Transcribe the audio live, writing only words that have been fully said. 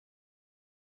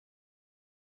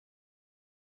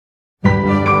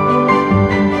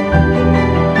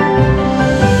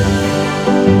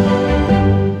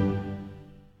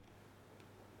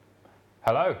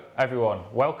everyone,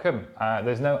 welcome.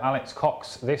 There's no Alex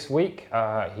Cox this week.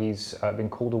 He's been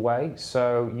called away,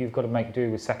 so you've got to make do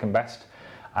with second best.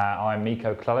 I'm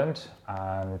Myko Clelland,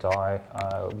 and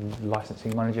I'm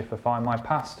licensing manager for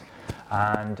Findmypast,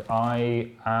 and I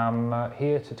am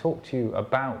here to talk to you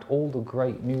about all the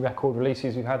great new record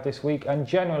releases we've had this week, and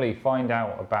generally find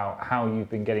out about how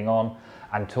you've been getting on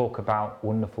and talk about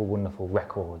wonderful, wonderful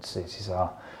records. This is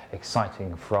our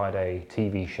exciting Friday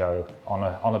TV show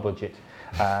on a budget,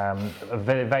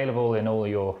 available in all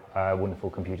your wonderful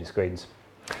computer screens.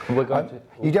 We're going to...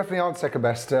 You definitely aren't second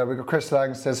best. We've got Chris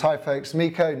Lang says, hi folks,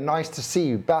 Myko, nice to see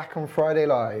you back on Friday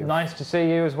Live. Nice to see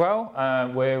you as well.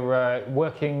 We're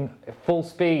working full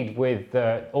speed with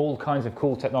all kinds of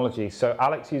cool technology. So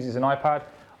Alex uses an iPad.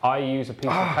 I use a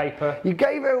piece of paper. You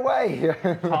gave it away!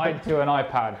 Tied to an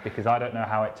iPad because I don't know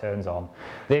how it turns on.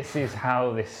 This is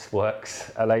how this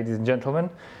works, ladies and gentlemen.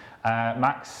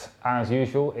 Max, as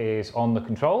usual, is on the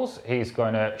controls. He's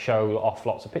going to show off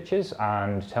lots of pictures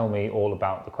and tell me all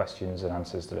about the questions and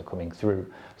answers that are coming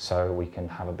through, so we can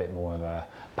have a bit more of a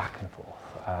back and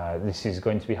forth. This is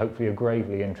going to be hopefully a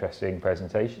gravely interesting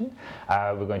presentation.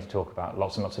 We're going to talk about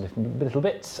lots and lots of different little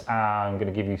bits. I'm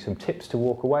going to give you some tips to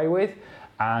walk away with,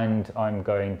 and I'm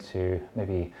going to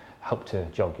maybe help to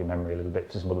jog your memory a little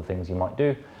bit for some other things you might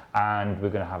do, and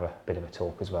we're going to have a bit of a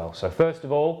talk as well. So first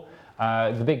of all,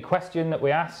 the big question that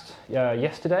we asked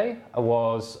yesterday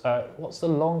was, what's the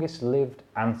longest lived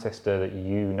ancestor that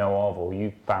you know of, or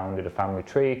you found in a family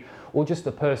tree, or just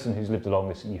the person who's lived the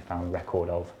longest that you found record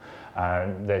of?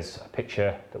 There's a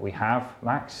picture that we have,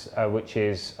 Max, which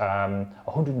is a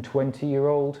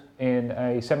 120-year-old in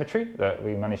a cemetery that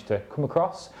we managed to come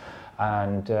across.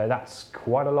 And that's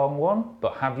quite a long one,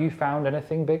 but have you found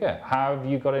anything bigger? Have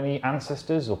you got any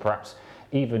ancestors, or perhaps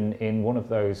even in one of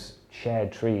those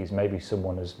shared trees, maybe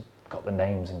someone has got the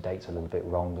names and dates a little bit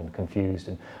wrong and confused,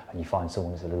 and you find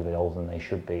someone who's a little bit older than they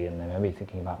should be, and they're maybe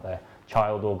thinking about their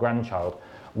child or grandchild.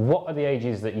 What are the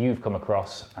ages that you've come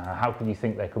across? How can you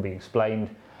think they could be explained?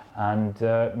 And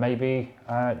maybe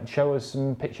show us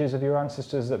some pictures of your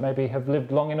ancestors that maybe have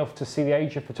lived long enough to see the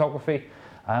age of photography,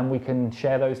 and we can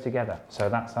share those together. So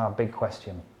that's our big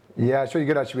question. Yeah, it's really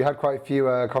good actually. We had quite a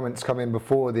few comments come in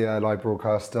before the live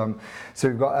broadcast. So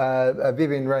we've got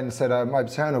Vivian Wren said, my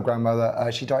paternal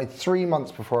grandmother, she died 3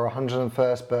 months before her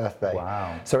 101st birthday.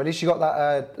 Wow. So at least you got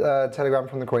that telegram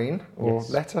from the Queen, or yes,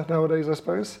 letter nowadays, I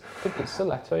suppose. I think it's a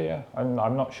letter, yeah. I'm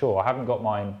not sure. I haven't got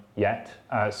mine yet,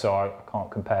 so I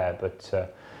can't compare.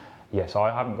 But yes,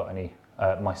 I haven't got any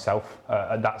myself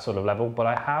at that sort of level. But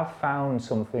I have found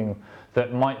something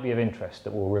that might be of interest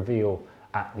that will reveal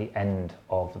at the end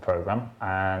of the program,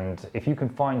 and if you can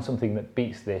find something that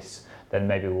beats this, then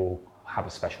maybe we'll have a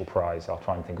special prize. I'll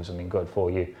try and think of something good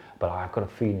for you, but I've got a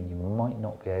feeling you might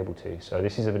not be able to. So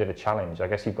this is a bit of a challenge. I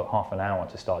guess you've got half an hour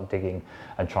to start digging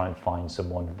and try and find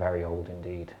someone very old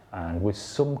indeed, and with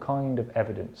some kind of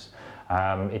evidence.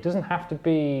 It doesn't have to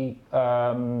be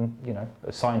you know,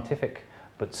 scientific,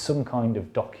 but some kind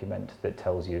of document that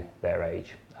tells you their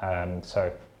age.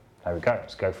 So there we go,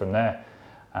 let's go from there.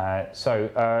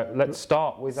 Let's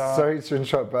start with our... Sorry to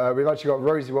interrupt, but we've actually got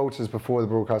Rosie Walters before the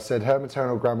broadcast said her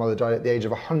maternal grandmother died at the age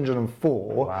of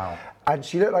 104. Wow. And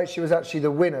she looked like she was actually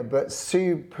the winner, but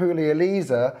Sue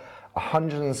Pugliese,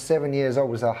 107 years old,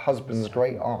 was her husband's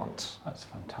great aunt. That's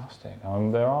fantastic.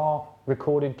 There are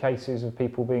recorded cases of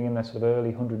people being in their sort of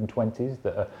early 120s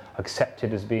that are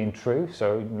accepted as being true.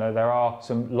 So you know, there are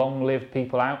some long-lived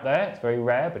people out there. It's very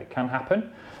rare, but it can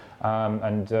happen.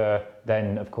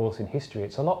 Then, of course, in history,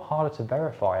 it's a lot harder to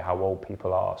verify how old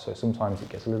people are. So sometimes it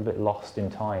gets a little bit lost in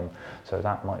time. So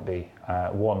that might be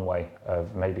one way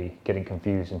of maybe getting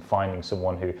confused and finding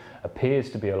someone who appears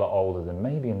to be a lot older than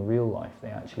maybe in real life they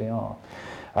actually are.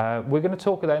 We're going to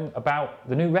talk then about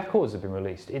the new records that have been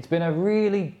released. It's been a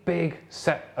really big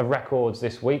set of records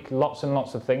this week, lots and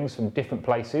lots of things from different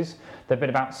places. There have been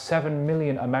about 7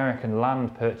 million American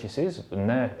land purchases, and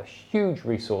they're a huge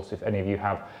resource if any of you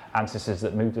have ancestors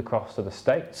that moved across to the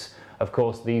States. Of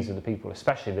course, these are the people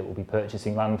especially that will be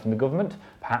purchasing land from the government,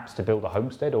 perhaps to build a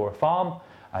homestead or a farm,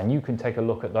 and you can take a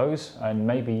look at those, and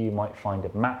maybe you might find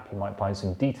a map, you might find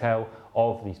some detail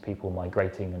of these people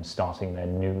migrating and starting their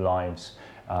new lives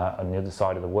on the other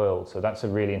side of the world. So that's a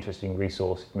really interesting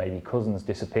resource. If maybe cousins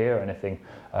disappear or anything,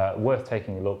 worth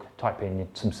taking a look. Type in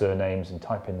some surnames and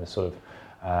type in the sort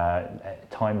of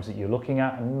times that you're looking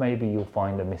at, and maybe you'll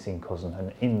find a missing cousin,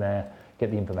 and in there get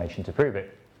the information to prove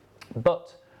it.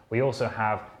 But we also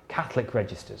have Catholic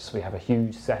registers. We have a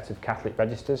huge set of Catholic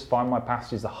registers.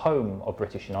 Findmypast is the home of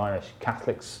British and Irish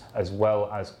Catholics, as well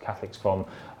as Catholics from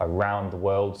around the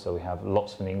world. So we have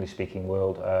lots from the English-speaking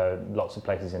world, lots of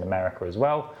places in America as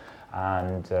well.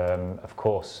 And of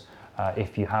course,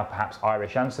 if you have perhaps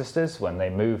Irish ancestors, when they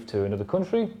move to another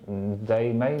country,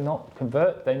 they may not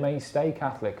convert, they may stay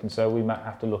Catholic, and so we might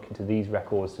have to look into these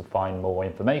records to find more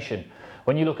information.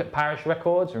 When you look at parish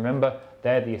records, remember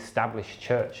they're the established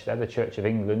church, they're the Church of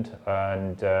England,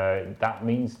 and that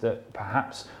means that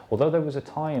perhaps, although there was a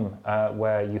time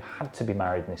where you had to be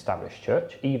married in the established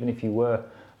church, even if you were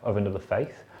of another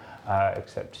faith,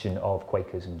 exception of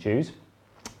Quakers and Jews,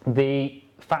 the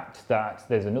fact that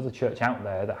there's another church out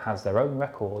there that has their own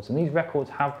records, and these records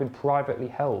have been privately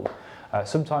held.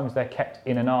 Sometimes they're kept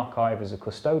in an archive as a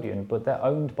custodian, but they're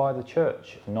owned by the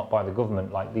church, not by the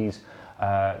government, like these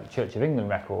Church of England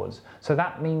records. So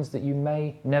that means that you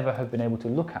may never have been able to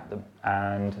look at them,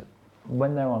 and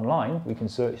when they're online we can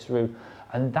search through,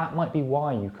 and that might be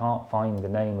why you can't find the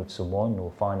name of someone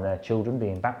or find their children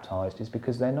being baptised, is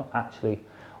because they're not actually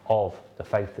of the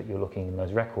faith that you're looking in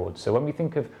those records. So when we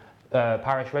think of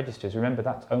parish registers, remember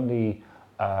that's only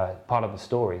part of the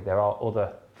story. There are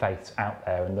other faiths out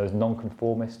there, and those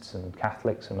non-conformists and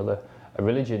Catholics and other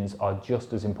religions are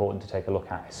just as important to take a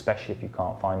look at, especially if you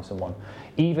can't find someone.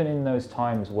 Even in those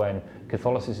times when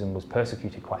Catholicism was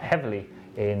persecuted quite heavily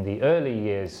in the early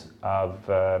years of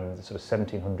the sort of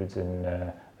 1700s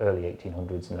and early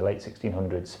 1800s and the late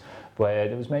 1600s, where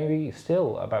there was maybe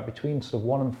still about between sort of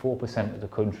 1% and 4% of the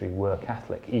country were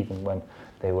Catholic, even when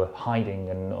they were hiding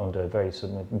and under very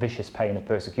sort of vicious pain of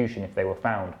persecution if they were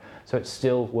found. So it's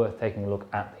still worth taking a look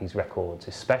at these records,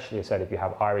 especially, as I said, if you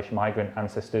have Irish migrant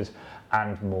ancestors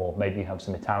and more. Maybe you have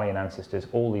some Italian ancestors.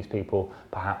 All these people,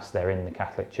 perhaps they're in the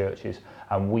Catholic churches,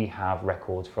 and we have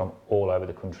records from all over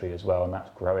the country as well, and that's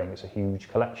growing. It's a huge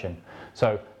collection.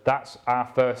 So that's our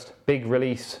first big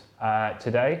release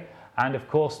today. And of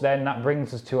course, then that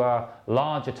brings us to our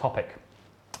larger topic.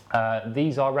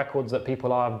 These are records that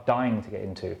people are dying to get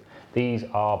into. These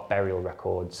are burial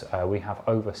records. We have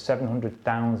over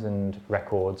 700,000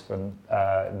 records from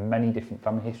many different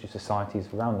family history societies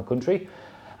around the country,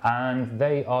 and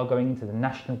they are going into the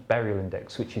National Burial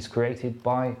Index, which is created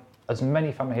by as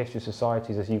many family history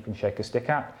societies as you can shake a stick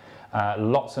at.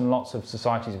 Lots and lots of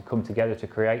societies have come together to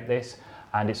create this,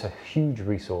 and it's a huge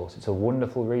resource. It's a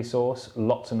wonderful resource.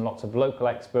 Lots and lots of local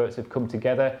experts have come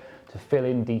together to fill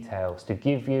in details, to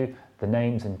give you the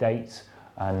names and dates,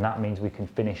 and that means we can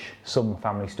finish some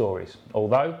family stories.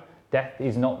 Although death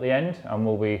is not the end, and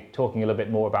we'll be talking a little bit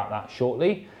more about that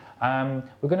shortly,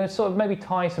 we're going to sort of maybe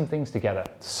tie some things together.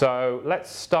 So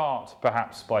let's start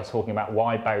perhaps by talking about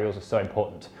why burials are so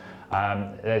important.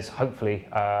 There's hopefully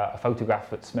a photograph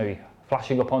that's maybe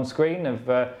flashing up on screen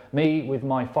of me with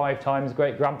my 5 times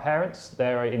great grandparents.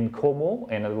 They're in Cornwall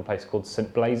in a little place called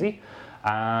St Blaise.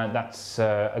 That's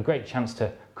a great chance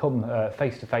to come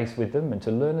face to face with them and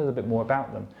to learn a little bit more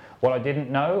about them. What I didn't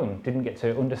know and didn't get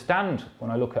to understand when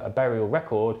I look at a burial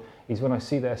record is when I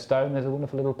see their stone, there's a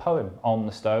wonderful little poem on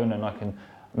the stone, and I can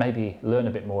maybe learn a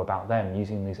bit more about them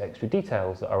using these extra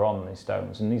details that are on these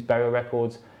stones. And these burial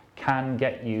records can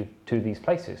get you to these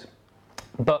places.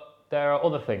 But there are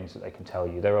other things that they can tell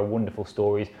you. There are wonderful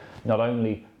stories, not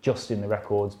only just in the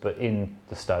records, but in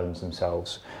the stones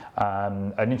themselves.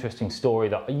 An interesting story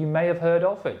that you may have heard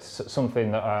of, it's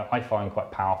something that I find quite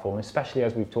powerful, and especially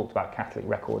as we've talked about Catholic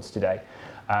records today.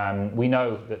 We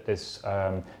know that there's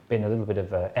been a little bit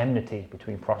of enmity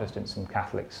between Protestants and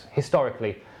Catholics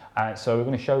historically, so we're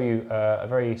going to show you a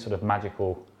very sort of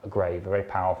magical grave, a very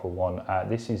powerful one.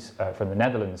 This is from the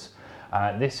Netherlands.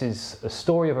 This is a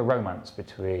story of a romance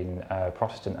between a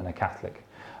Protestant and a Catholic,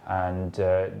 and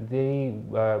they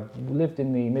lived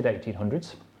in the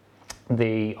mid-1800s.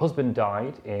 The husband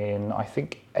died in, I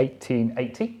think,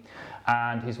 1880,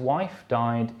 and his wife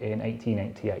died in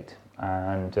 1888.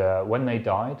 And when they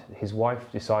died, his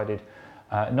wife decided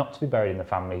not to be buried in the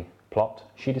family plot.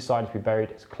 She decided to be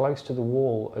buried as close to the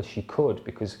wall as she could,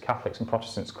 because Catholics and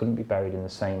Protestants couldn't be buried in the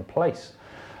same place.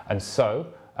 And so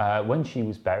when she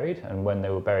was buried, and when they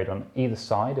were buried on either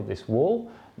side of this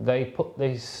wall, they put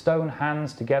these stone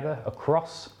hands together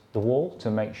across the wall to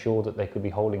make sure that they could be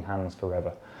holding hands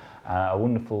forever. A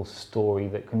wonderful story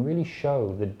that can really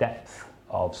show the depth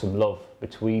of some love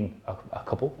between a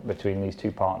couple, between these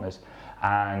two partners,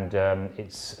 and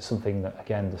it's something that,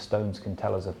 again, the stones can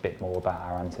tell us a bit more about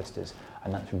our ancestors,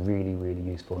 and that's really, really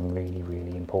useful and really,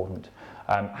 really important.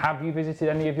 Have you visited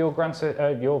any of your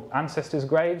ancestors'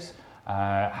 graves?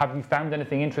 Have you found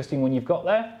anything interesting when you've got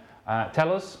there?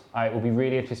 Tell us. It will be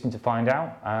really interesting to find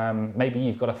out. Maybe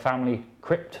you've got a family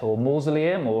crypt or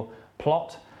mausoleum or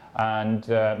plot, and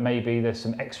maybe there's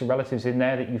some extra relatives in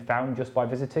there that you found just by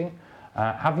visiting.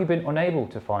 Have you been unable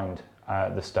to find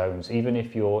the stones, even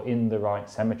if you're in the right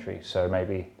cemetery? So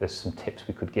maybe there's some tips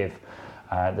we could give.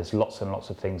 There's lots and lots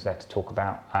of things there to talk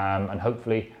about, and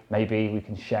hopefully maybe we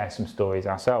can share some stories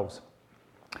ourselves.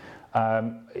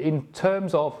 In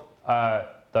terms of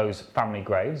those family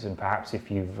graves, and perhaps if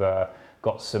you've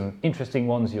got some interesting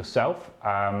ones yourself,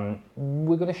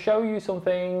 we're going to show you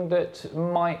something that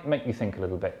might make you think a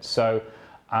little bit. So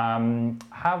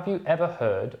have you ever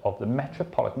heard of the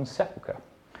Metropolitan Sepulchre?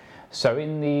 So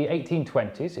in the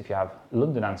 1820s, if you have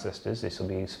London ancestors, this will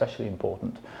be especially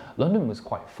important. London was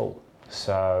quite full,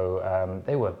 so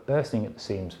they were bursting at the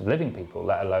seams for living people,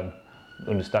 let alone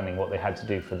understanding what they had to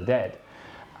do for the dead.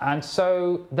 And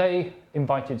so they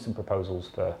invited some proposals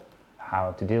for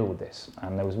how to deal with this.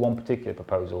 And there was one particular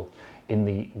proposal in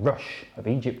the rush of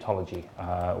Egyptology,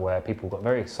 where people got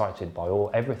very excited by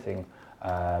everything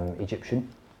Egyptian,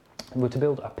 were to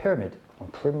build a pyramid on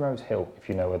Primrose Hill. If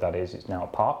you know where that is, it's now a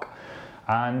park.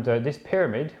 And this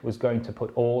pyramid was going to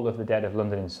put all of the dead of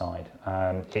London inside.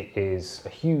 It is a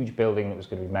huge building that was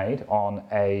going to be made on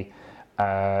a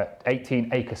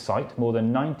 18-acre site, more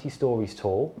than 90 stories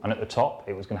tall, and at the top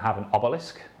it was going to have an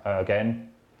obelisk, again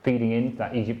feeding in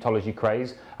that Egyptology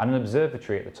craze, and an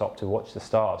observatory at the top to watch the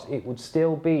stars. It would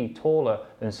still be taller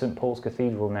than St Paul's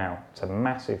Cathedral now. It's a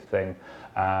massive thing,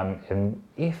 and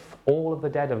if all of the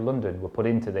dead of London were put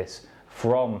into this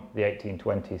from the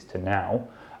 1820s to now,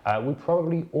 we'd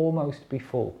probably almost be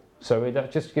full. So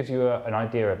that just gives you an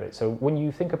idea of it. So when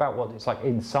you think about what it's like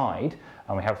inside,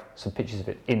 and we have some pictures of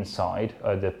it inside,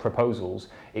 the proposals,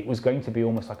 it was going to be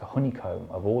almost like a honeycomb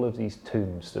of all of these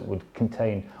tombs that would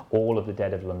contain all of the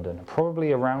dead of London,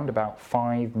 probably around about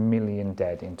 5 million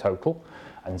dead in total.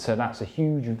 And so that's a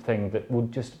huge thing that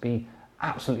would just be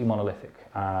absolutely monolithic.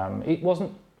 It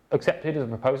wasn't accepted as a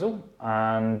proposal,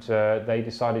 and they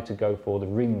decided to go for the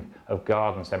ring of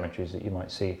garden cemeteries that you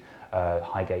might see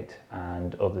Highgate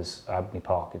and others, Abney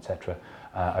Park, etc.,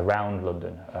 around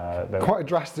London. Quite a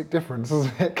drastic difference,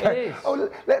 isn't it? It is. Oh,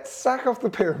 let's sack off the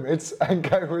pyramids and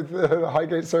go with the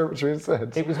Highgate Cemetery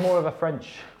instead. It was more of a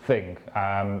French thing.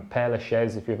 Père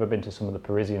Lachaise, if you've ever been to some of the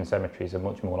Parisian cemeteries, are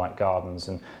much more like gardens,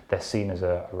 and they're seen as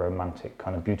a romantic,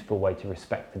 kind of beautiful way to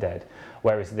respect the dead.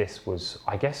 Whereas this was,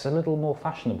 I guess, a little more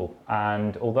fashionable.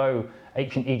 And although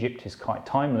ancient Egypt is quite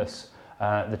timeless,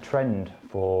 the trend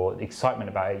for the excitement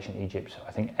about ancient Egypt,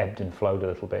 I think, ebbed and flowed a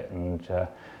little bit, and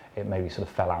it maybe sort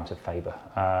of fell out of favour.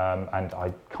 And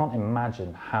I can't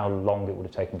imagine how long it would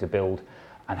have taken to build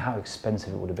and how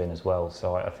expensive it would have been as well.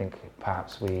 So I think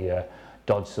perhaps we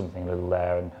dodged something a little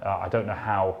there, and I don't know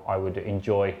how I would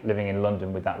enjoy living in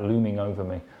London with that looming over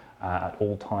me at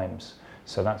all times.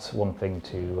 So that's one thing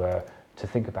to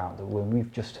think about, that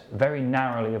we've just very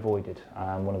narrowly avoided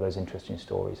one of those interesting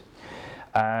stories.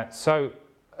 So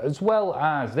as well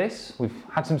as this, we've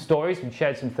had some stories, we've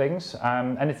shared some things.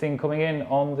 Anything coming in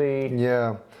on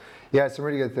the... Yeah, some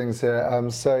really good things here.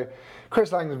 So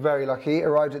Chris Lang was very lucky,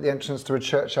 arrived at the entrance to a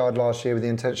churchyard last year with the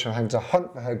intention of having to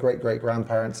hunt for her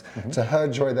great-great-grandparents. Mm-hmm. To her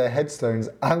joy, their headstones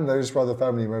and those for other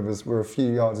family members were a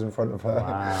few yards in front of her.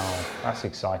 Wow, that's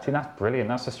exciting, that's brilliant,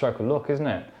 that's a stroke of luck, isn't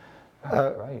it?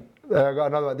 That's great. I've got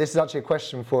another one. This is actually a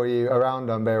question for you around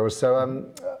burials. So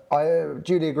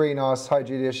Julia Green asks, hi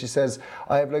Julia, she says,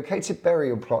 I have located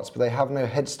burial plots, but they have no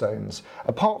headstones.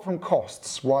 Apart from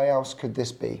costs, why else could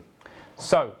this be?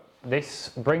 So this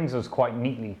brings us quite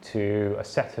neatly to a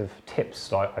set of tips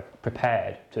that I've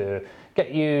prepared to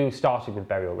get you started with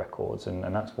burial records, and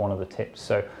that's one of the tips.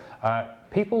 So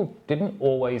people didn't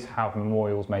always have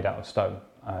memorials made out of stone.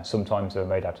 Sometimes they were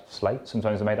made out of slate,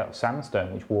 sometimes they're made out of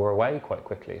sandstone, which wore away quite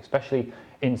quickly, especially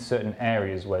in certain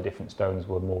areas where different stones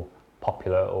were more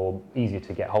popular or easier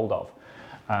to get hold of.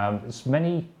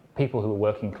 Many people who were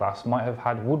working class might have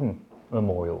had wooden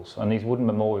memorials, and these wooden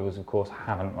memorials, of course,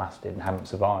 haven't lasted and haven't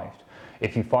survived.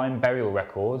 If you find burial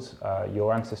records,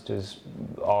 your ancestors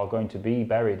are going to be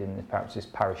buried in perhaps this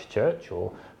parish church,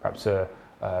 or perhaps a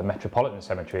metropolitan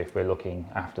cemetery if we're looking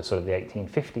after sort of the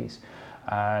 1850s.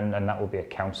 And that will be a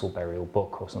council burial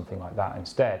book or something like that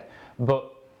instead.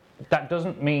 But that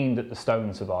doesn't mean that the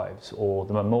stone survives or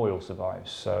the memorial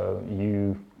survives. So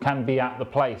you can be at the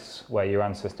place where your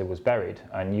ancestor was buried,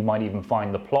 and you might even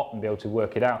find the plot and be able to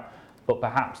work it out, but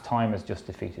perhaps time has just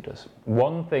defeated us.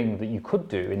 One thing that you could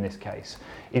do in this case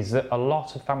is that a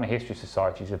lot of family history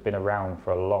societies have been around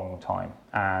for a long time,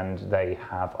 and they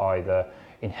have either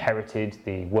inherited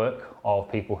the work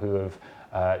of people who have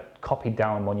copied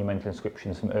down monumental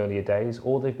inscriptions from earlier days,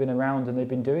 or they've been around and they've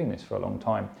been doing this for a long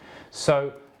time.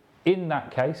 So in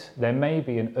that case, there may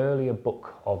be an earlier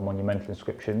book of monumental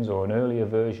inscriptions, or an earlier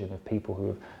version of people who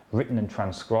have written and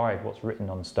transcribed what's written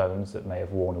on stones that may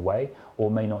have worn away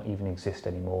or may not even exist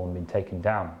anymore and been taken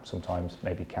down. Sometimes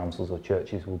maybe councils or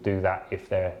churches will do that if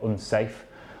they're unsafe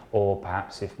or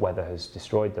perhaps if weather has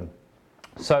destroyed them.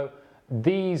 So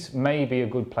these may be a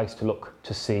good place to look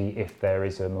to see if there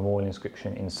is a memorial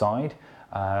inscription inside.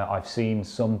 I've seen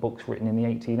some books written in the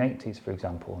 1880s, for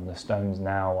example, and the stones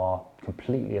now are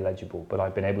completely illegible, but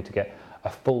I've been able to get a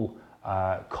full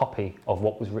copy of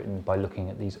what was written by looking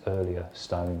at these earlier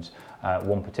stones.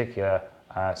 One particular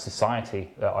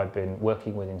society that I've been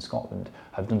working with in Scotland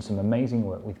have done some amazing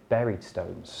work with buried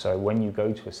stones. So when you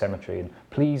go to a cemetery, and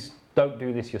please don't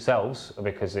do this yourselves,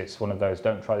 because it's one of those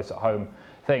don't try this at home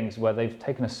things, where they've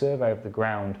taken a survey of the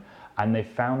ground and they've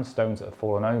found stones that have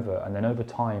fallen over and then over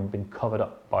time been covered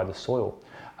up by the soil,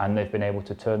 and they've been able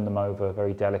to turn them over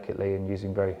very delicately and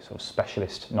using very sort of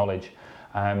specialist knowledge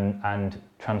and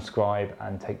transcribe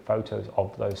and take photos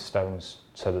of those stones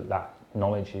so that that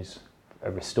knowledge is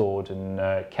restored and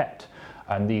kept.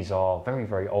 And these are very,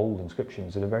 very old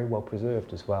inscriptions that are very well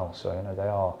preserved as well, so you know they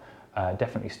are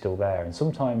definitely still there. And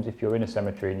sometimes if you're in a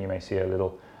cemetery and you may see a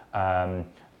little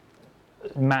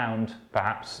mound,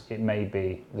 perhaps it may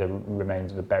be the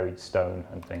remains of a buried stone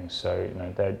and things, so you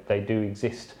know they do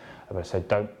exist. As I said,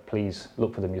 don't please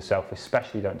look for them yourself,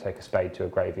 especially don't take a spade to a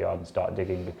graveyard and start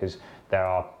digging, because there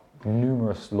are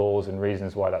numerous laws and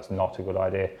reasons why that's not a good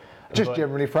idea. Just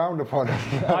generally frowned upon.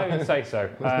 I would say so.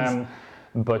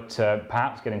 But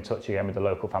perhaps get in touch again with the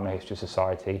local family history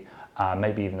society,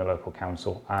 maybe even the local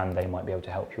council, and they might be able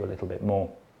to help you a little bit more.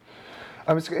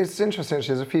 It's interesting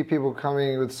actually, there's a few people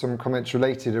coming with some comments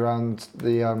related around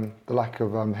the lack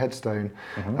of headstone.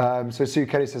 So Sue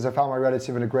Kelly says, I found my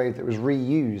relative in a grave that was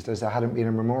reused as there hadn't been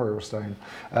a memorial stone.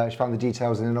 She found the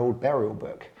details in an old burial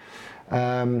book.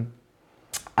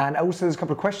 And also there's a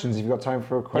couple of questions, if you've got time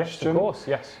for a question. Yes, of course,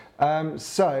 yes.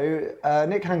 So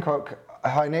Nick Hancock,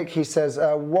 hi Nick, he says,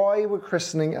 why were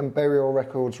christening and burial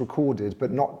records recorded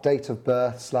but not date of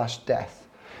birth / death?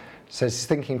 So he's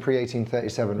thinking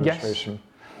pre-1837 registration. Yes.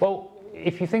 Well,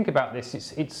 if you think about this,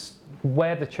 it's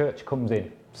where the church comes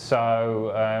in.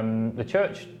 So the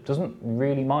church doesn't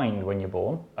really mind when you're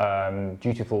born.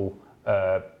 Dutiful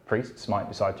priests might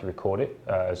decide to record it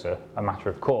as a matter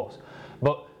of course.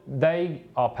 But they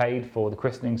are paid for the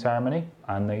christening ceremony,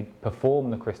 and they perform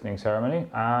the christening ceremony,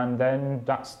 and then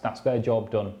that's their job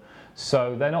done.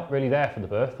 So they're not really there for the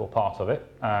birth or part of it.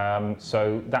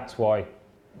 So that's why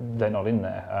they're not in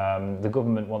there. The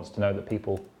government wants to know that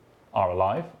people are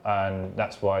alive, and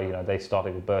that's why they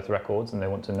started with birth records, and they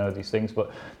want to know these things.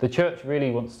 But the church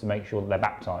really wants to make sure that they're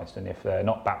baptised, and if they're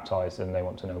not baptised, then they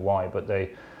want to know why. But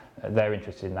they're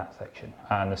interested in that section.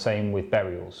 And the same with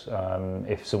burials.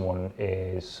 If someone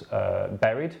is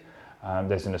buried,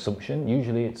 there's an assumption.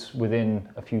 Usually it's within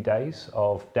a few days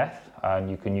of death, and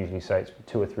you can usually say it's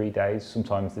 2 or 3 days,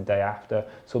 sometimes the day after,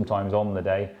 sometimes on the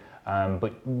day.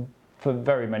 But for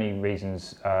very many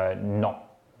reasons, not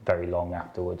very long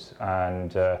afterwards.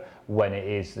 And when it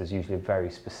is, there's usually a very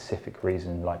specific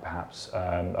reason, like perhaps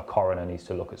a coroner needs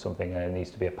to look at something and it needs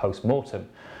to be a post-mortem.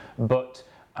 But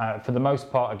for the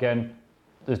most part, again,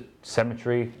 the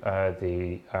cemetery,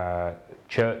 the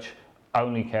church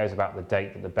only cares about the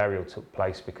date that the burial took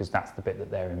place, because that's the bit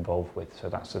that they're involved with. So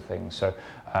that's the thing. So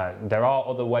there are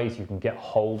other ways you can get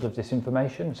hold of this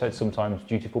information. So sometimes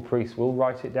dutiful priests will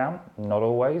write it down, not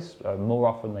always, more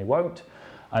often they won't.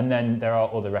 And then there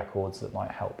are other records that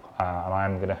might help. And I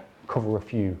am going to cover a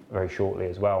few very shortly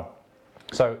as well.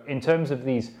 So in terms of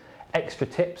these extra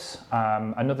tips,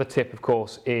 another tip of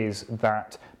course is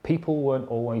that people weren't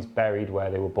always buried where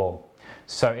they were born.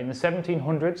 So in the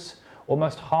 1700s,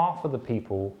 almost half of the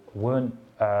people weren't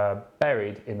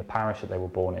buried in the parish that they were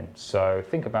born in. So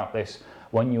think about this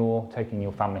when you're taking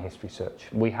your family history search.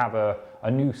 We have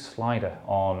a new slider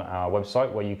on our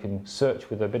website where you can search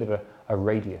with a bit of a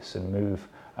radius and move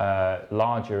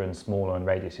larger and smaller and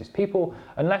radiuses. People,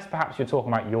 unless perhaps you're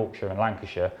talking about Yorkshire and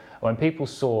Lancashire, when people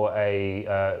saw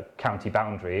a county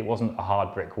boundary, it wasn't a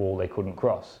hard brick wall they couldn't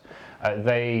cross.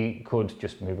 They could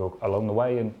just move along the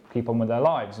way and keep on with their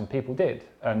lives, and people did.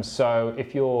 And so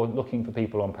if you're looking for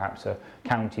people on perhaps a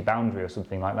county boundary or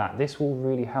something like that, this will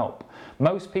really help.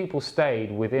 Most people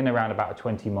stayed within around about a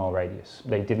 20-mile radius.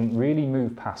 They didn't really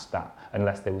move past that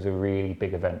unless there was a really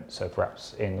big event. So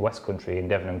perhaps in the West Country, in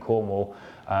Devon and Cornwall,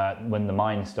 when the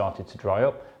mines started to dry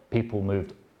up, people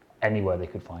moved anywhere they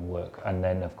could find work. And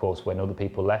then of course when other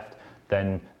people left,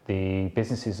 then the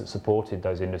businesses that supported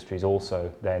those industries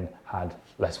also then had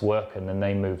less work, and then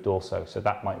they moved also. So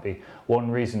that might be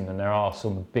one reason, and there are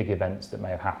some big events that may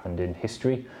have happened in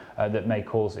history that may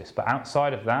cause this. But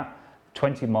outside of that,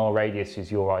 20-mile radius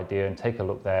is your idea, and take a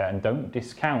look there, and don't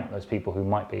discount those people who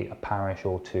might be a parish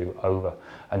or two over.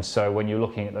 And so when you're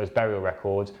looking at those burial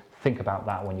records, think about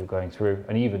that when you're going through,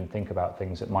 and even think about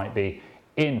things that might be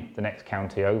in the next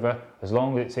county over, as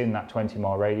long as it's in that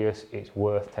 20-mile radius, it's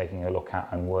worth taking a look at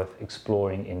and worth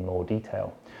exploring in more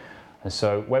detail. And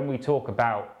so when we talk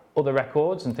about other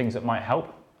records and things that might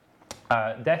help,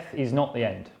 death is not the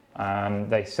end.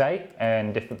 They say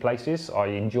in different places, I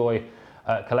enjoy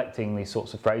collecting these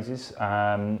sorts of phrases.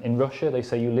 In Russia, they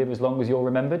say you live as long as you're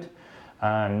remembered.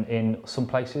 In some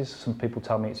places, some people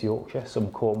tell me it's Yorkshire, some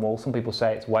Cornwall, some people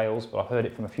say it's Wales, but I've heard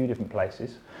it from a few different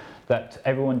places, that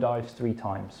everyone dies 3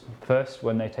 times. First,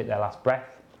 when they take their last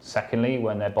breath. Secondly,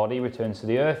 when their body returns to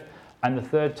the earth. And the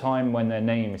third time, when their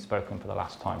name is spoken for the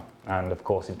last time. And of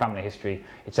course, in family history,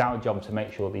 it's our job to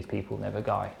make sure these people never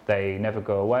die. They never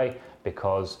go away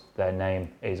because their name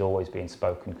is always being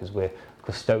spoken, because we're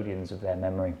custodians of their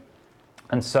memory.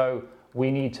 And so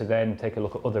we need to then take a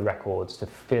look at other records to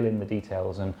fill in the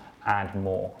details and add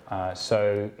more.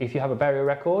 So if you have a burial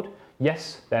record,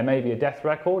 yes, there may be a death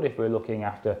record if we're looking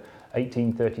after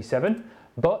 1837,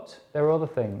 but there are other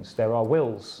things. There are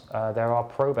wills, there are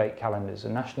probate calendars. A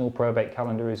national probate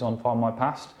calendar is on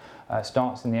Findmypast.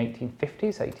 Starts in the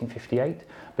 1850s, 1858.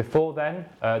 Before then,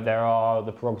 there are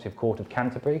the Prerogative Court of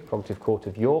Canterbury, Prerogative Court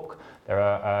of York. There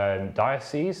are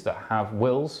dioceses that have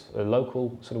wills,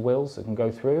 local sort of wills that can go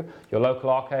through. Your local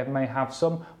archive may have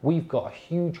some. We've got a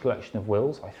huge collection of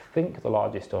wills, I think the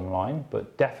largest online,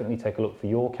 but definitely take a look for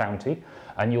your county,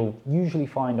 and you'll usually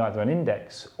find either an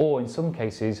index or in some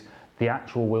cases the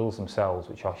actual wills themselves,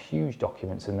 which are huge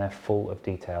documents and they're full of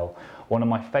detail. One of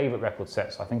my favourite record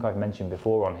sets, I think I've mentioned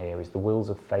before on here, is the wills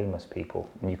of famous people.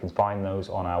 And you can find those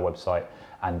on our website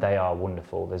and they are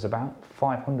wonderful. There's about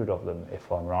 500 of them,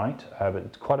 if I'm right, but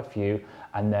it's quite a few.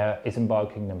 And there is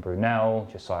Isambard Kingdom Brunel,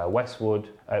 Josiah Wedgwood,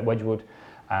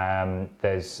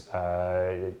 there's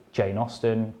Jane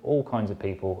Austen, all kinds of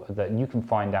people that you can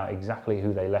find out exactly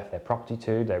who they left their property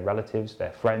to, their relatives,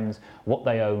 their friends, what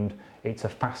they owned. It's a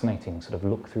fascinating sort of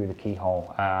look through the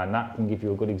keyhole, and that can give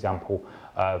you a good example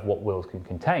of what wills can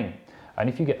contain. And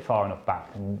if you get far enough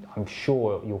back, then I'm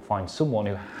sure you'll find someone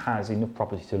who has enough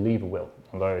property to leave a will,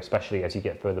 although especially as you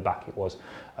get further back it was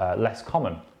less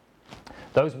common.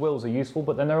 Those wills are useful,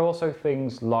 but then there are also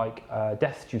things like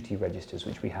death duty registers,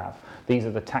 which we have. These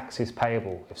are the taxes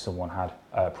payable if someone had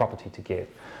property to give.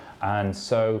 And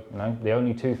so, the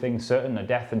only 2 things certain are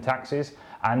death and taxes.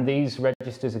 And these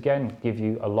registers, again, give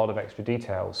you a lot of extra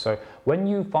details. So when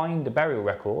you find a burial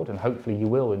record, and hopefully you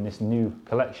will in this new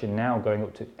collection now going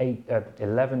up to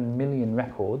 11 million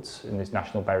records in this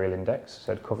National Burial Index,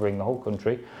 so covering the whole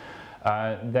country,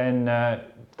 then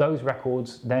those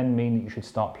records then mean that you should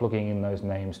start plugging in those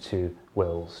names to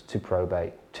wills, to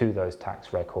probate, to those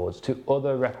tax records, to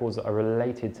other records that are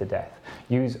related to death.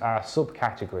 Use our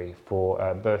subcategory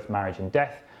for birth, marriage and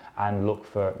death, and look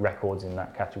for records in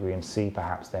that category and see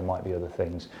perhaps there might be other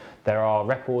things. There are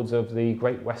records of the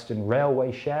Great Western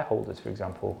Railway shareholders, for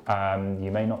example.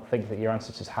 You may not think that your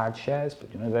ancestors had shares, but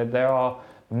there are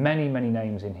many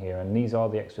names in here, and these are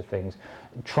the extra things.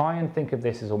 Try and think of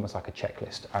this as almost like a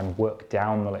checklist and work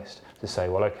down the list to say,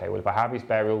 well, okay, well, if I have his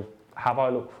burial, have I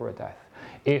looked for a death?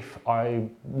 If I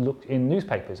looked in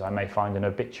newspapers, I may find an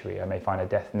obituary, I may find a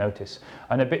death notice.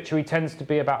 An obituary tends to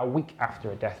be about a week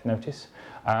after a death notice.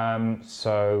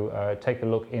 So take a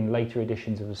look in later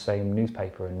editions of the same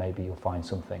newspaper and maybe you'll find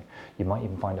something. You might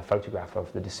even find a photograph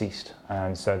of the deceased.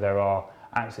 And so there are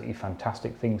absolutely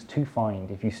fantastic things to find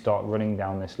if you start running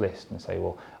down this list and say,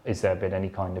 well, is there been any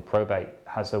kind of probate?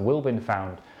 Has a will been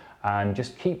found? And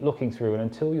just keep looking through, and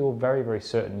until you're very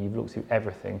certain you've looked through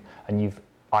everything and you've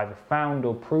either found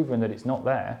or proven that it's not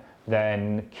there,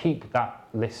 then keep that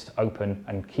list open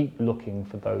and keep looking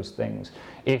for those things.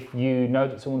 If you know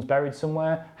that someone's buried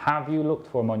somewhere, have you looked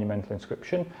for a monumental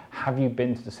inscription? Have you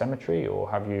been to the cemetery,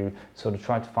 or have you sort of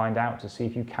tried to find out to see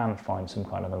if you can find some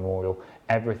kind of memorial?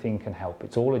 Everything can help.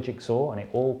 It's all a jigsaw and it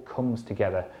all comes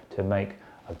together to make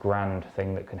a grand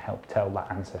thing that can help tell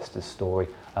that ancestor's story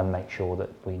and make sure that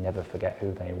we never forget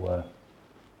who they were.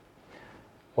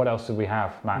 What else do we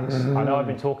have, Max? I know I've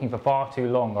been talking for far too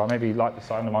long, or maybe like the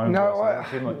sound of my own voice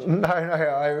too much.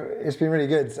 It's been really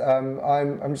good.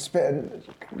 I'm just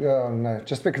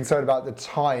a bit concerned about the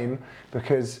time,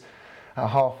 because at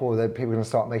 4:30 people are going to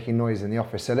start making noise in the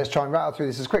office. So let's try and rattle through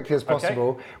this as quickly as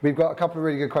possible. Okay. We've got a couple of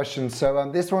really good questions. So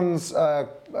this one's quite,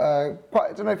 I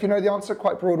don't know if you know the answer,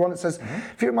 quite broad one. It says,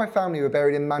 a few of my family were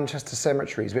buried in Manchester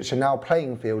cemeteries, which are now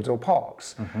playing fields or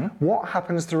parks. What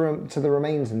happens to the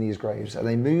remains in these graves? Are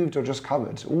they moved or just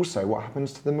covered? Also, what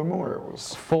happens to the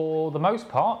memorials? For the most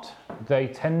part, they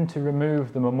tend to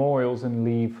remove the memorials and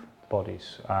leave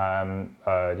bodies.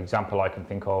 An example I can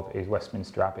think of is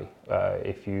Westminster Abbey.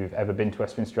 If you've ever been to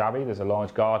Westminster Abbey, there's a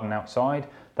large garden outside.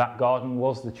 That garden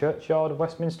was the churchyard of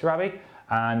Westminster Abbey,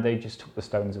 and they just took the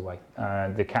stones away.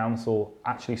 The council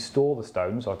actually store the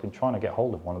stones. I've been trying to get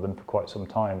hold of one of them for quite some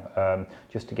time,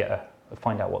 just to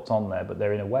find out what's on there, but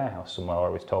they're in a warehouse somewhere, I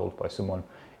was told by someone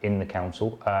in the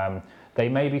council. They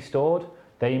may be stored,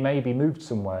 they may be moved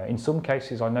somewhere. In some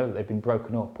cases I know that they've been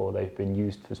broken up or they've been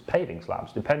used as paving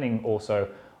slabs, depending also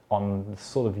on the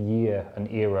sort of year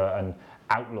and era and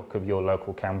outlook of your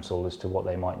local council as to what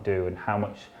they might do and how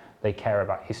much they care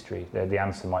about history. The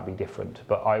answer might be different,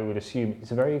 but I would assume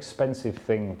it's a very expensive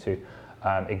thing to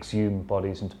exhume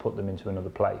bodies and to put them into another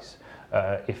place.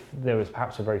 If there was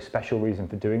perhaps a very special reason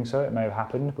for doing so, it may have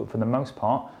happened, but for the most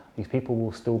part, these people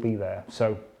will still be there.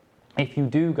 So if you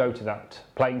do go to that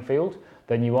playing field,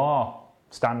 then you are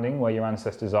standing where your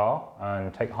ancestors are,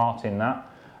 and take heart in that.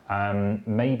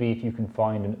 Maybe if you can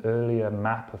find an earlier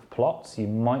map of plots, you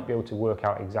might be able to work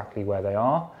out exactly where they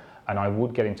are. And I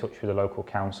would get in touch with the local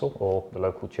council or the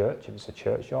local church, if it's a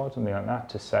churchyard, something like that,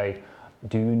 to say,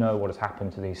 do you know what has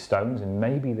happened to these stones? And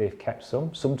maybe they've kept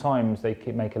some. Sometimes they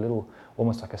make a little,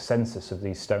 almost like a census of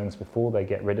these stones before they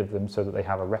get rid of them so that they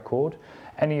have a record.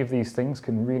 Any of these things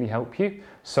can really help you.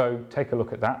 So take a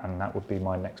look at that, and that would be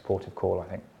my next port of call, I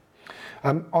think.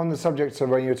 On the subject of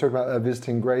when you were talking about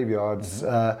visiting graveyards,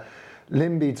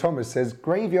 Limby Thomas says,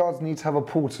 graveyards need to have a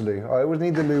portaloo. I always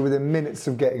need the loo within minutes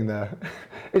of getting there.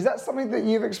 Is that something that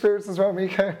you've experienced as well,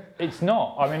 Myko? It's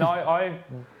not. I mean, I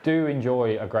do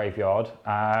enjoy a graveyard.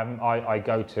 I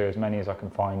go to as many as I can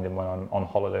find, and when I'm on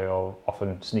holiday I'll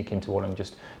often sneak into one and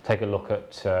just take a look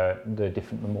at the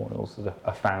different memorials that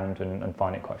are found and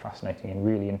find it quite fascinating and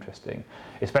really interesting,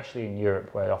 especially in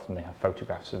Europe, where often they have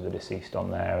photographs of the deceased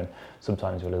on there and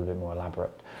sometimes a little bit more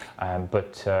elaborate.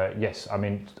 But yes, I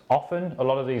mean, often a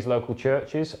lot of these local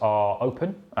churches are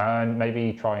open, and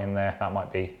maybe try in there, that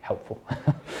might be helpful.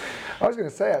 I was going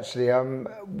to say, actually,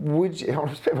 would you,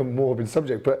 it's a bit of a morbid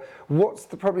subject, but what's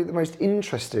probably the most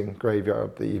interesting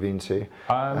graveyard that you've been to?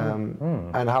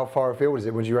 And how far afield is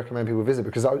it? Would you recommend people visit?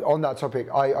 Because on that topic,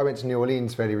 I went to New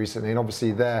Orleans fairly recently, and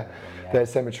obviously their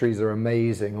cemeteries are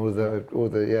amazing, all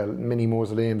the mini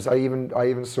mausoleums. I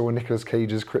even saw Nicolas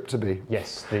Cage's cryptobe.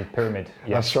 Yes, the pyramid.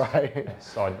 Yes. That's right.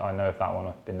 Yes, I know of that one.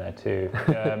 I've been there too.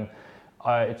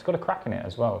 It's got a crack in it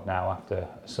as well now after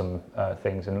some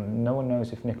things, and no one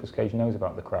knows if Nicolas Cage knows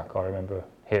about the crack. I remember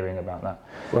hearing about that.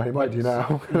 Well, he might do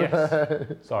now.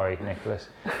 Yes. Sorry, Nicholas.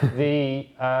 The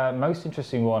most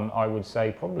interesting one, I would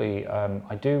say, probably,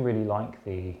 I do really like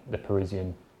the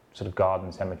Parisian sort of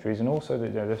garden cemeteries, and also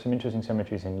there's some interesting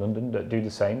cemeteries in London that do the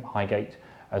same. Highgate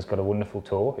has got a wonderful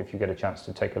tour if you get a chance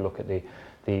to take a look at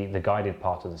the guided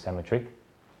part of the cemetery.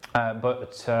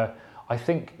 But I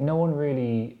think no one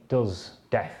really does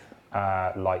death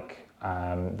like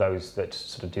those that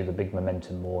sort of do the big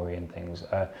memento mori and things.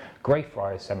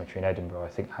 Greyfriars Cemetery in Edinburgh, I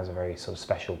think, has a very sort of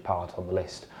special part on the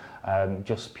list,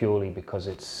 just purely because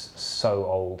it's so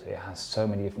old. It has so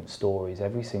many different stories.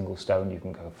 Every single stone you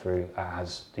can go through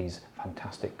has these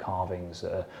fantastic carvings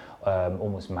that are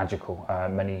almost magical,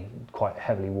 many quite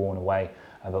heavily worn away,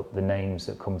 about the names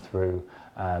that come through,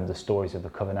 the stories of the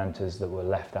Covenanters that were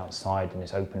left outside in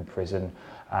this open prison,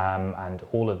 and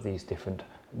all of these different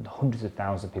hundreds of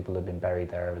thousands of people have been buried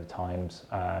there over the times.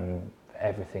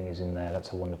 Everything is in there.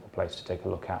 That's a wonderful place to take a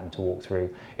look at and to walk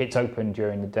through. It's open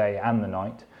during the day and the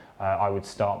night. I would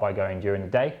start by going during the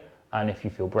day, and if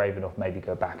you feel brave enough, maybe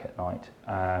go back at night.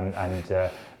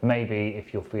 And maybe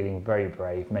if you're feeling very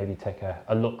brave, maybe take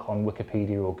a look on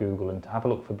Wikipedia or Google and have a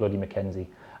look for Bloody Mackenzie,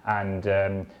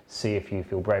 and see if you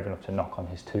feel brave enough to knock on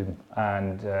his tomb,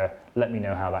 and let me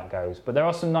know how that goes. But there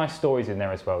are some nice stories in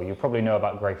there as well. You probably know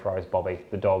about Greyfriars Bobby,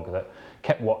 the dog that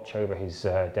kept watch over his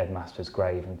dead master's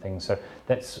grave and things. So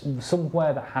that's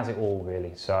somewhere that has it all,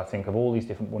 really. So I think of all these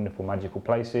different wonderful magical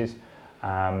places,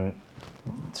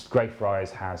 Greyfriars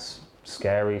has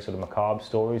scary sort of macabre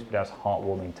stories, but it has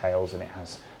heartwarming tales, and it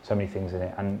has so many things in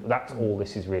it, and that's all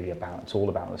this is really about. It's all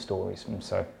about the stories, and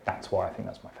so that's why I think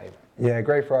that's my favourite. Yeah,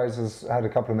 Greyfriars has had a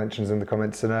couple of mentions in the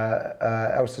comments, and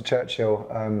Elsa Churchill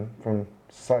from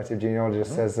Society of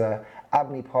Genealogists says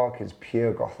Abney Park is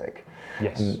pure Gothic.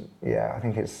 Yes. And yeah, I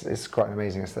think it's quite an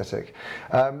amazing aesthetic.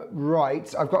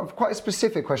 Right, I've got quite a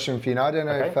specific question for you now. I don't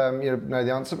know if you know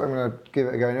the answer, but I'm going to give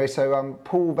it a go anyway. So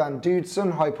Paul Van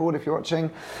Doodson, hi Paul if you're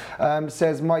watching,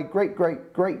 says, my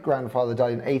great-great-great-grandfather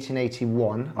died in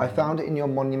 1881. I found it in your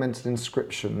monumental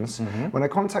inscriptions. When I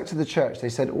contacted the church, they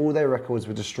said all their records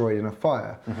were destroyed in a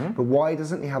fire. But why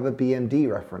doesn't he have a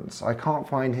BMD reference? I can't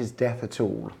find his death at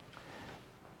all.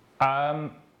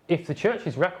 If the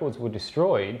church's records were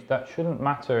destroyed, that shouldn't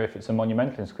matter if it's a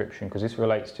monumental inscription, because this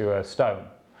relates to a stone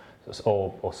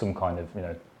or some kind of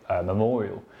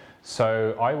memorial.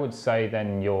 So I would say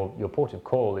then your port of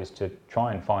call is to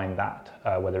try and find that,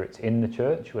 whether it's in the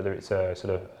church, whether it's a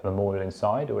sort of memorial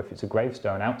inside, or if it's a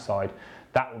gravestone outside,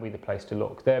 that will be the place to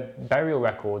look. Their burial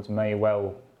records may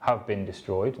well have been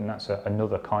destroyed, and that's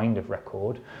another kind of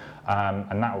record,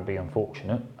 and that would be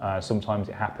unfortunate. Sometimes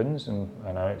it happens, and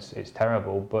I know it's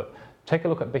terrible, but take a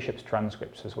look at bishops'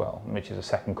 transcripts as well, which is a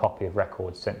second copy of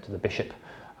records sent to the bishop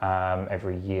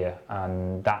every year,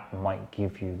 and that might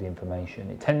give you the information.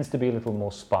 It tends to be a little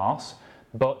more sparse,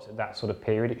 but that sort of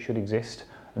period it should exist,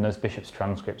 and those bishops'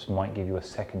 transcripts might give you a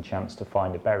second chance to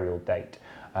find a burial date.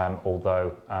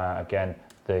 Although, again,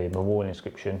 the memorial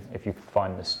inscription, if you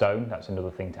find the stone, that's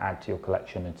another thing to add to your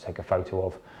collection and take a photo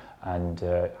of and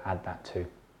add that too.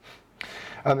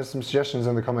 There's some suggestions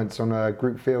in the comments on a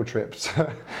group field trips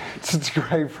to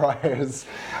Greyfriars.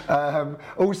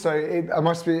 Also, it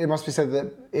must be said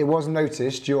that it was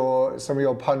noticed some of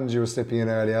your puns you were slipping in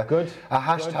earlier. Good. A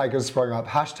hashtag has sprung up.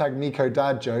 Hashtag Myko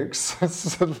Dad Jokes.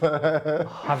 I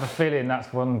have a feeling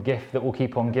that's one gift that we'll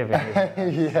keep on giving.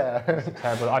 Yeah. It's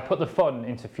terrible. I put the fun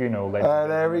into funeral.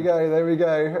 There we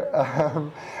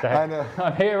go.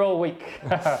 I'm here all week.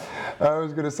 I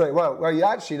was going to say, well, you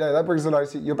actually know that brings a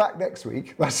nice. You're back next week.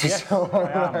 That's yes,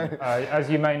 I am. As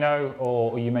you may know,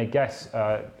 or you may guess,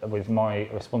 with my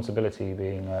responsibility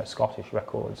being Scottish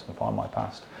records and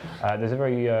Findmypast, there's a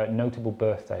very notable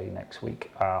birthday next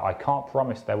week. I can't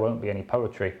promise there won't be any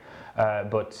poetry,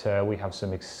 but we have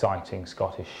some exciting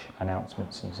Scottish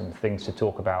announcements and some things to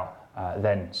talk about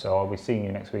then. So I'll be seeing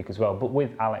you next week as well, but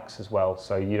with Alex as well,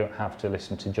 so you don't have to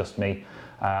listen to just me.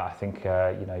 I think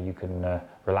you can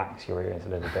relax your ears a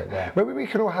little bit there. Maybe we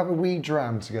can all have a wee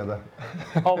dram together.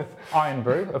 Of Iron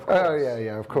Brew, of course. Oh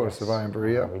yeah, of course, yes. Of Iron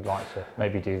Brew, yeah. We'd like to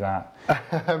maybe do that.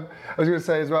 I was going to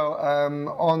say as well,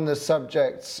 on the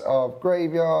subject of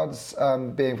graveyards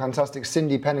being fantastic,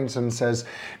 Cindy Pennington says,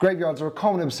 graveyards are a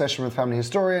common obsession with family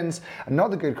historians.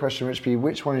 Another good question,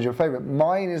 which one is your favourite?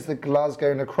 Mine is the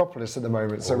Glasgow necropolis at the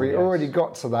moment, so we already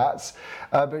got to that.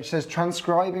 But she says,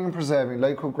 transcribing and preserving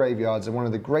local graveyards are one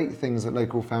of the great things that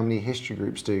local family history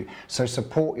groups do. So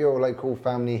support your local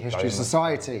family history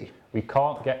society. We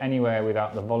can't get anywhere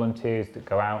without the volunteers that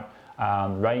go out,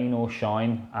 rain or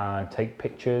shine, and take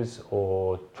pictures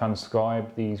or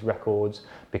transcribe these records,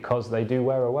 because they do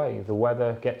wear away. The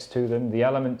weather gets to them, the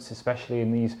elements, especially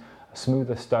in these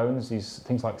smoother stones, these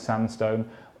things like sandstone,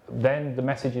 then the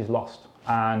message is lost.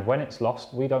 And when it's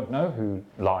lost, we don't know who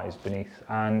lies beneath,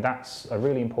 and that's a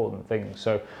really important thing.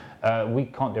 So we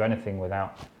can't do anything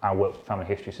without our work with family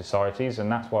history societies,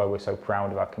 and that's why we're so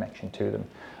proud of our connection to them.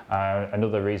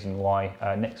 Another reason why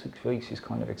next week's release is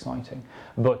kind of exciting.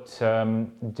 But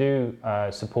do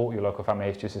support your local family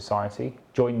history society,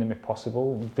 join them if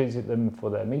possible, visit them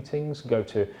for their meetings, go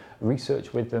to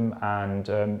research with them, and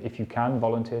if you can,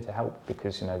 volunteer to help,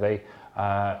 because they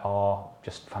are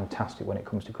just fantastic when it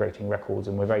comes to creating records,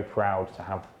 and we're very proud to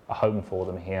have a home for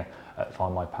them here at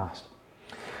Findmypast.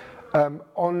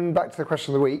 On back to the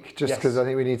question of the week, just because I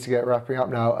think we need to get wrapping up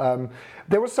now.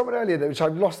 There was someone earlier, which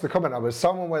I've lost the comment number,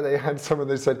 someone where they had someone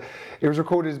that said it was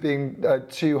recorded as being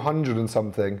 200 and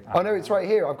something. Oh no, it's right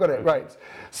here, I've got it, right.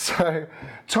 So,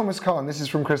 Thomas Kahn, this is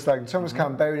from Chris Lang. Thomas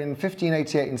Kahn, buried in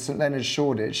 1588 in St Leonard's,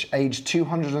 Shoreditch, aged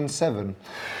 207.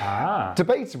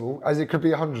 Debatable, as it could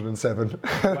be 107.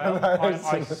 Well,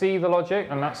 I see the logic,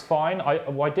 and that's fine.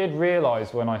 I did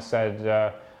realise when I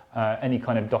said any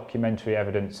kind of documentary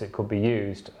evidence that could be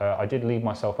used, I did leave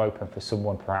myself open for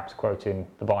someone perhaps quoting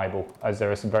the Bible, as there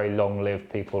are some very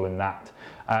long-lived people in that.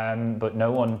 But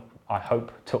no one, I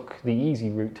hope, took the easy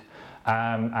route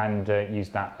and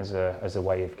used that as a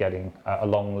way of getting a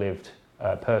long-lived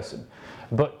person.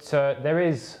 But there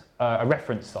is a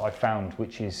reference that I found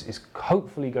which is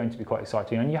hopefully going to be quite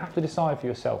exciting, and you have to decide for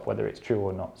yourself whether it's true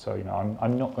or not. So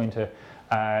I'm not going to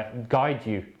guide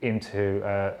you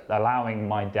into allowing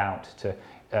my doubt to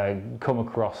come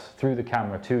across through the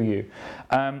camera to you.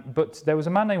 But there was a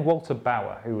man named Walter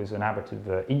Bower, who was an abbot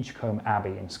of Inchcombe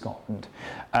Abbey in Scotland,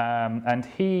 and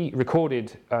he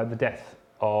recorded the death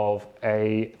of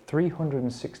a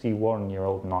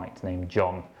 361-year-old knight named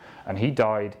John, and he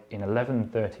died in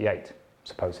 1138,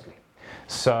 supposedly.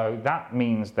 So that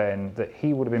means then that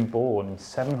he would have been born in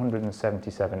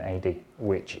 777 AD,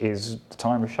 which is the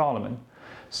time of Charlemagne.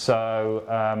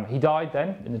 So he died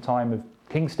then in the time of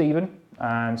King Stephen,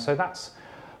 and so that's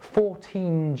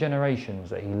 14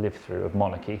 generations that he lived through of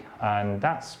monarchy, and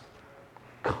that's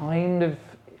kind of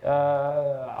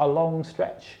a long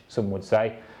stretch, some would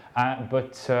say,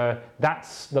 but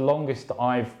that's the longest that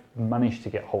I've managed to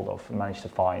get hold of and managed to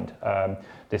find.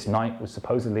 This night was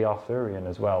supposedly Arthurian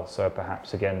as well, so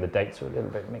perhaps again the dates are a little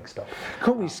bit mixed up.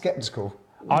 Call me sceptical.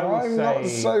 I'm not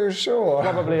so sure.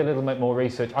 Probably a little bit more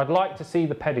research. I'd like to see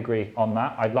the pedigree on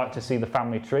that. I'd like to see the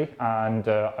family tree, and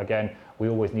again, we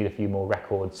always need a few more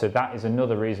records. So that is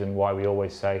another reason why we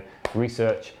always say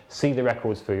research, see the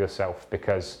records for yourself,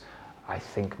 because I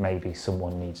think maybe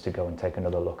someone needs to go and take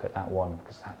another look at that one,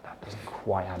 because that doesn't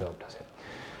quite add up, does it?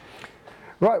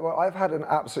 Right, well, I've had an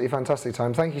absolutely fantastic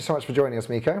time. Thank you so much for joining us,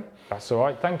 Myko. That's all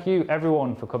right. Thank you,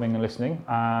 everyone, for coming and listening.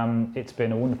 It's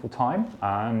been a wonderful time,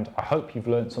 and I hope you've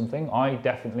learned something. I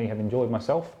definitely have enjoyed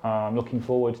myself. I'm looking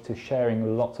forward to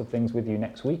sharing lots of things with you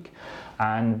next week,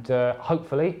 and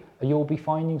hopefully you'll be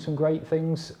finding some great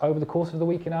things over the course of the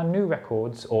week in our new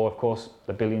records, or of course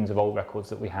the billions of old records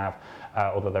that we have,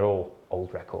 although they're all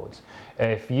old records.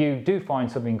 If you do find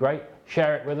something great,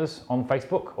 share it with us on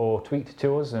Facebook or tweet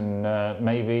to us, and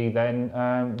maybe then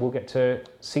we'll get to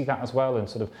see that as well and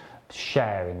sort of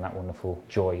share in that wonderful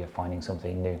joy of finding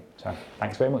something new. So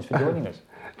thanks very much for joining us.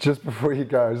 Just before you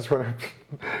go, I just want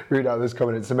to read out this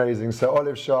comment. It's amazing. So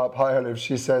Olive Sharp, hi Olive,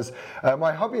 she says,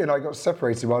 my hubby and I got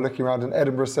separated while looking around an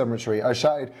Edinburgh cemetery. I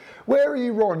shouted, "Where are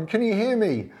you, Ron? Can you hear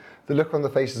me?" The look on the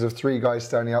faces of 3 guys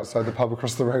standing outside the pub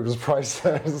across the road was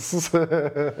priceless.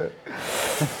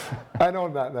 And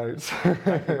on that note.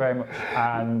 Thank you very much,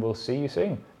 and we'll see you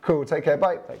soon. Cool, take care,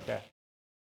 bye. Take care.